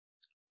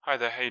Hi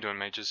there, how you doing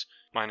mages?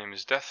 My name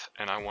is Death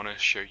and I want to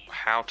show you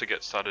how to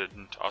get started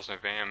into Ars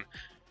Nouveu,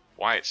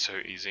 why it's so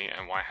easy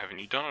and why haven't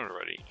you done it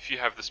already. If you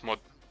have this mod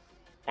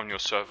on your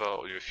server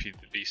or your Feed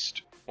the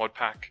Beast mod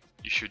pack,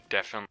 you should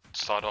definitely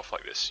start off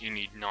like this. You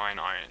need 9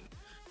 iron.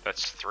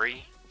 That's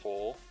 3,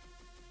 4,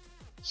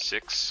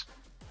 6,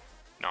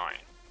 9.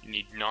 You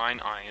need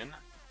 9 iron,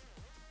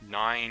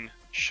 9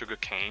 sugar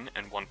cane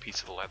and 1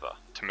 piece of leather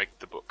to make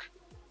the book.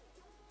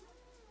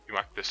 You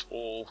whack this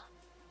all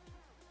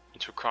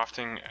into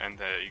crafting and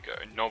there you go,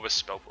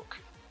 novice spellbook.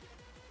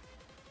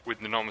 With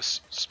the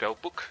novice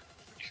spellbook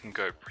you can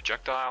go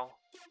projectile,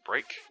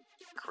 break,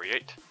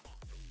 create,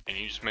 and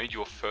you just made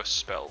your first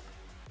spell.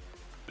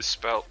 This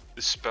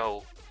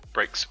spell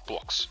breaks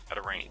blocks at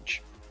a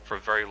range for a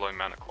very low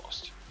mana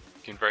cost.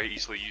 You can very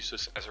easily use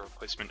this as a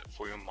replacement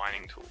for your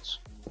mining tools.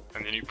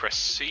 And then you press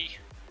C.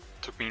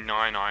 Took me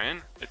 9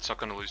 iron, it's not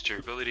going to lose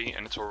durability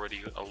and it's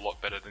already a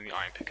lot better than the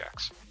iron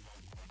pickaxe.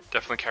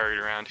 Definitely carry it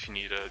around if you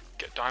need to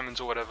get diamonds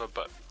or whatever,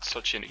 but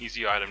such an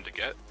easy item to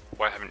get.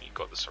 Why haven't you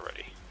got this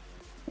already?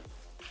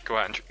 Go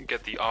out and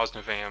get the Ars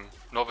Nouveu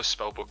Novice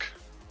Spellbook,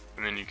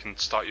 and then you can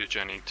start your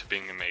journey to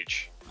being a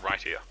mage right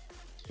here.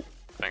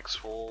 Thanks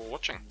for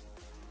watching.